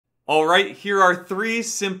Alright, here are 3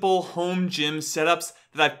 simple home gym setups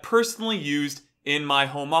that I've personally used in my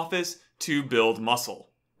home office to build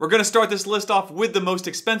muscle. We're going to start this list off with the most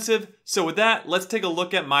expensive, so with that, let's take a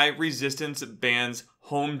look at my resistance bands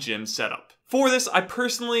home gym setup. For this, I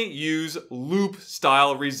personally use loop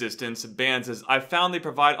style resistance bands as I've found they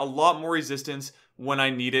provide a lot more resistance when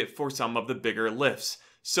I need it for some of the bigger lifts.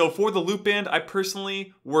 So for the loop band, I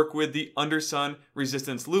personally work with the Undersun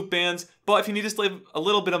resistance loop bands, but if you need to save a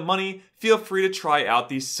little bit of money, feel free to try out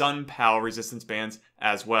the SunPal resistance bands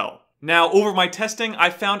as well. Now, over my testing,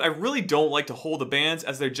 I found I really don't like to hold the bands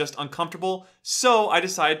as they're just uncomfortable, so I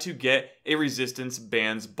decided to get a resistance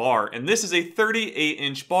bands bar. And this is a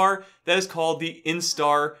 38-inch bar that is called the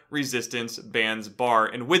Instar resistance bands bar.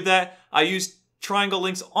 And with that, I used triangle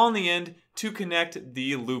links on the end to connect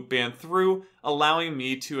the loop band through, allowing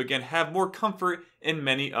me to again have more comfort in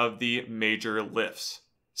many of the major lifts.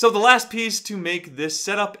 So the last piece to make this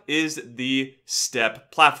setup is the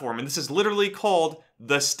step platform, and this is literally called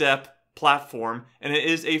the step platform, and it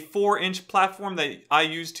is a 4-inch platform that I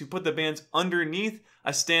use to put the bands underneath.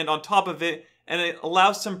 I stand on top of it, and it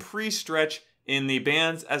allows some pre-stretch in the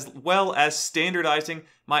bands as well as standardizing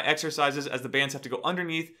my exercises as the bands have to go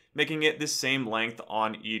underneath, making it the same length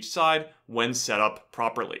on each side when set up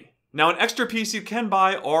properly. Now, an extra piece you can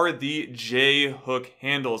buy are the J-hook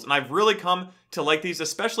handles, and I've really come to like these,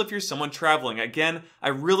 especially if you're someone traveling. Again, I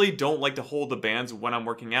really don't like to hold the bands when I'm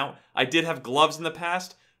working out. I did have gloves in the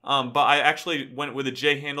past, but I actually went with the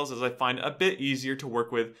J handles as I find a bit easier to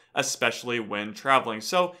work with, especially when traveling.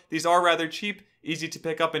 So these are rather cheap, easy to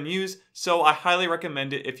pick up and use, so I highly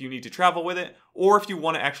recommend it if you need to travel with it, or if you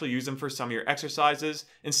want to actually use them for some of your exercises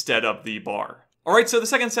instead of the bar. Alright, so the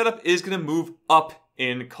second setup is going to move up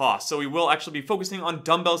in cost. So we will actually be focusing on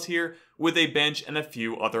dumbbells here with a bench and a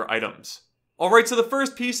few other items. Alright, so the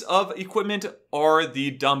first piece of equipment are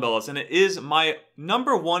the dumbbells, and it is my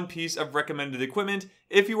 #1 piece of recommended equipment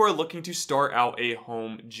if you are looking to start out a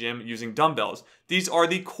home gym using dumbbells. These are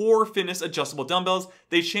the Core Fitness adjustable dumbbells.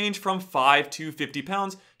 They change from 5 to 50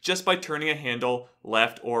 pounds just by turning a handle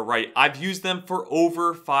left or right. I've used them for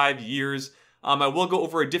over 5 years. I will go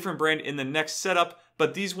over a different brand in the next setup,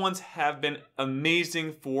 but these ones have been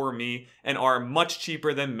amazing for me and are much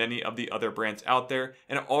cheaper than many of the other brands out there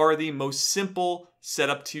and are the most simple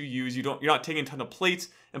setup to use. You're not taking a ton of plates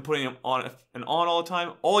and putting them on and on all the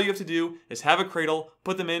time. All you have to do is have a cradle,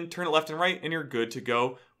 put them in, turn it left and right, and you're good to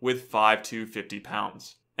go with 5 to 50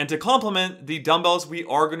 pounds. And to complement the dumbbells, we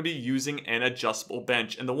are going to be using an adjustable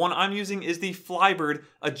bench. And the one I'm using is the Flybird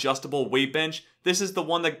adjustable weight bench. This is the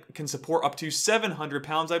one that can support up to 700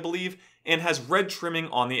 pounds, I believe, and has red trimming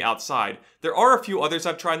on the outside. There are a few others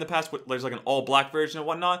I've tried in the past, there's like an all black version and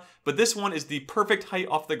whatnot, but this one is the perfect height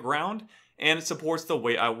off the ground, and it supports the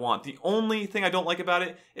weight I want. The only thing I don't like about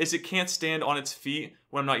it is it can't stand on its feet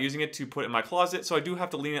when I'm not using it to put in my closet, so I do have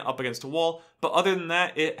to lean it up against a wall, but other than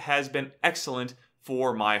that, it has been excellent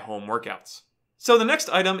for my home workouts. So the next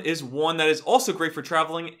item is one that is also great for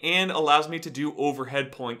traveling and allows me to do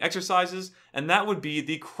overhead pulling exercises, and that would be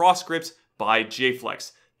the Cross Grips by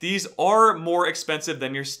J-Flex. These are more expensive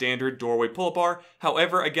than your standard doorway pull-up bar.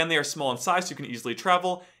 However, again, they are small in size, so you can easily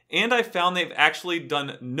travel, and I found they've actually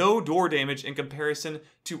done no door damage in comparison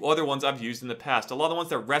to other ones I've used in the past. A lot of the ones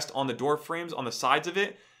that rest on the door frames on the sides of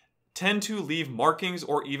it tend to leave markings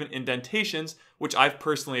or even indentations, which I've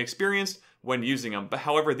personally experienced when using them. But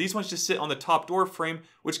however, these ones just sit on the top door frame,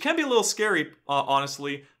 which can be a little scary,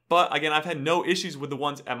 honestly. But again, I've had no issues with the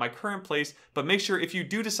ones at my current place. But make sure if you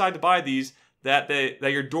do decide to buy these, that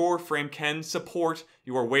your door frame can support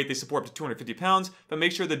your weight. They support up to 250 pounds, but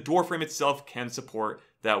make sure the door frame itself can support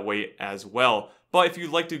that weight as well. But if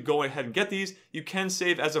you'd like to go ahead and get these, you can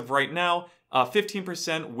save as of right now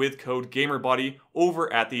 15% with code GamerBody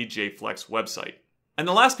over at the J-Flex website. And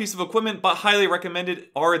the last piece of equipment, but highly recommended,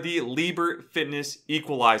 are the Liber Fitness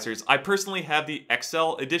equalizers. I personally have the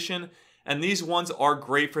XL edition, and these ones are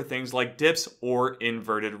great for things like dips or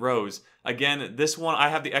inverted rows. Again, this one, I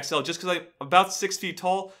have the XL just because I'm about 6 feet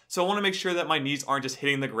tall, so I want to make sure that my knees aren't just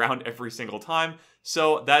hitting the ground every single time.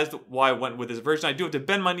 So that is why I went with this version. I do have to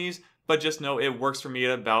bend my knees, but just know it works for me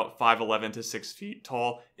at about 5'11" to 6 feet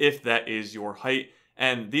tall, if that is your height.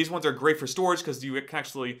 And these ones are great for storage because you can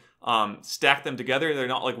actually stack them together. They're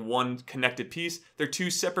not like one connected piece. They're 2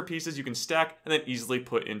 separate pieces you can stack and then easily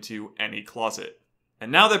put into any closet.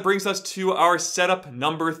 And now that brings us to our setup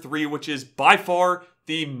 #3, which is by far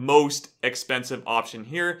the most expensive option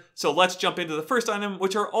here. So let's jump into the first item,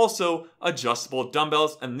 which are also adjustable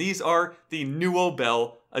dumbbells. And these are the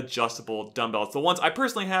Dumbbell adjustable dumbbells. The ones I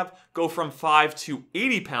personally have go from 5 to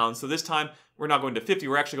 80 pounds. So this time we're not going to 50,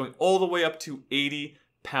 we're actually going all the way up to 80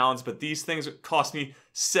 pounds, but these things cost me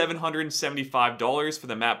 $775 for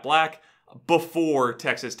the matte black before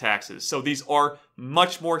Texas taxes. So these are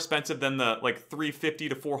much more expensive than the like $350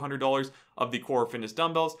 to $400 of the Core Fitness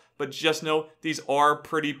dumbbells, but just know these are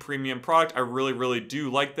pretty premium product. I really do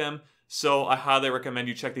like them. So I highly recommend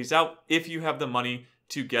you check these out if you have the money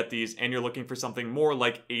to get these and you're looking for something more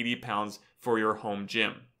like 80 pounds for your home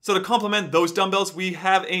gym. So to complement those dumbbells, we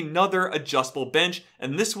have another adjustable bench,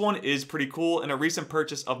 and this one is pretty cool and a recent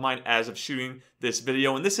purchase of mine as of shooting this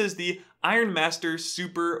video, and this is the Iron Master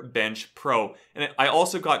Super Bench Pro. And I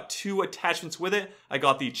also got two attachments with it. I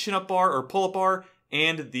got the chin-up bar or pull-up bar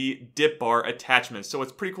and the dip bar attachment. So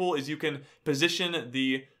what's pretty cool is you can position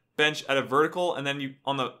the bench at a vertical, and then you,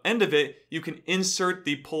 on the end of it, you can insert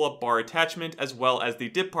the pull-up bar attachment as well as the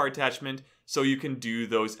dip bar attachment, so you can do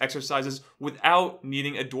those exercises without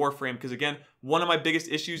needing a door frame. Because again, one of my biggest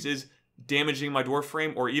issues is damaging my door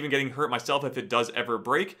frame or even getting hurt myself if it does ever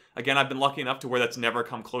break. Again, I've been lucky enough to where that's never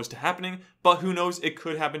come close to happening, but who knows, it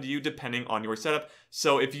could happen to you depending on your setup.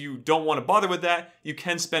 So if you don't want to bother with that, you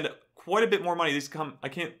can spend quite a bit more money. These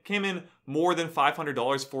came in more than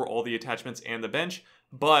 $500 for all the attachments and the bench.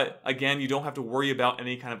 But again, you don't have to worry about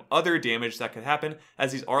any kind of other damage that could happen,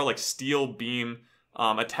 as these are like steel beam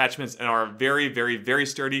attachments and are very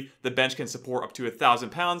sturdy. The bench can support up to 1,000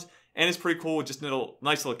 pounds, and it's pretty cool with just a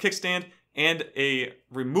nice little kickstand and a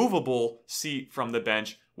removable seat from the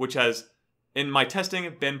bench, which has, in my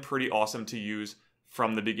testing, been pretty awesome to use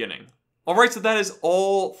from the beginning. Alright, so that is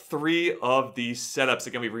all three of the setups.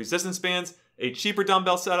 Again, we have resistance bands, a cheaper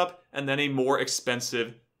dumbbell setup, and then a more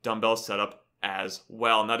expensive dumbbell setup as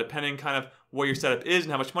well. Now, depending kind of what your setup is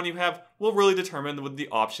and how much money you have will really determine with the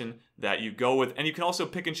option that you go with. And you can also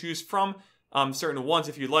pick and choose from certain ones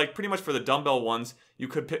if you like. Pretty much for the dumbbell ones, you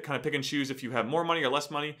could pick and choose if you have more money or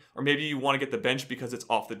less money, or maybe you want to get the bench because it's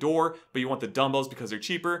off the door, but you want the dumbbells because they're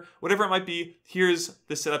cheaper. Whatever it might be, here's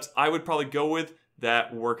the setups I would probably go with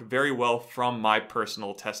that work very well from my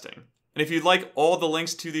personal testing. And if you'd like, all the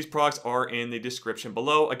links to these products are in the description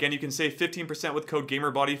below. Again, you can save 15% with code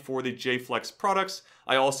GamerBody for the JFlex products.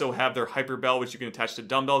 I also have their Hyper Bell, which you can attach to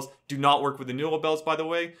dumbbells. Do not work with the Newell bells, by the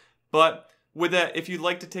way. But with that, if you'd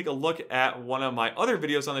like to take a look at one of my other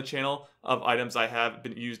videos on the channel of items I have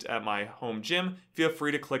been used at my home gym, feel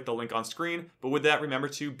free to click the link on screen. But with that, remember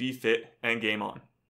to be fit and game on.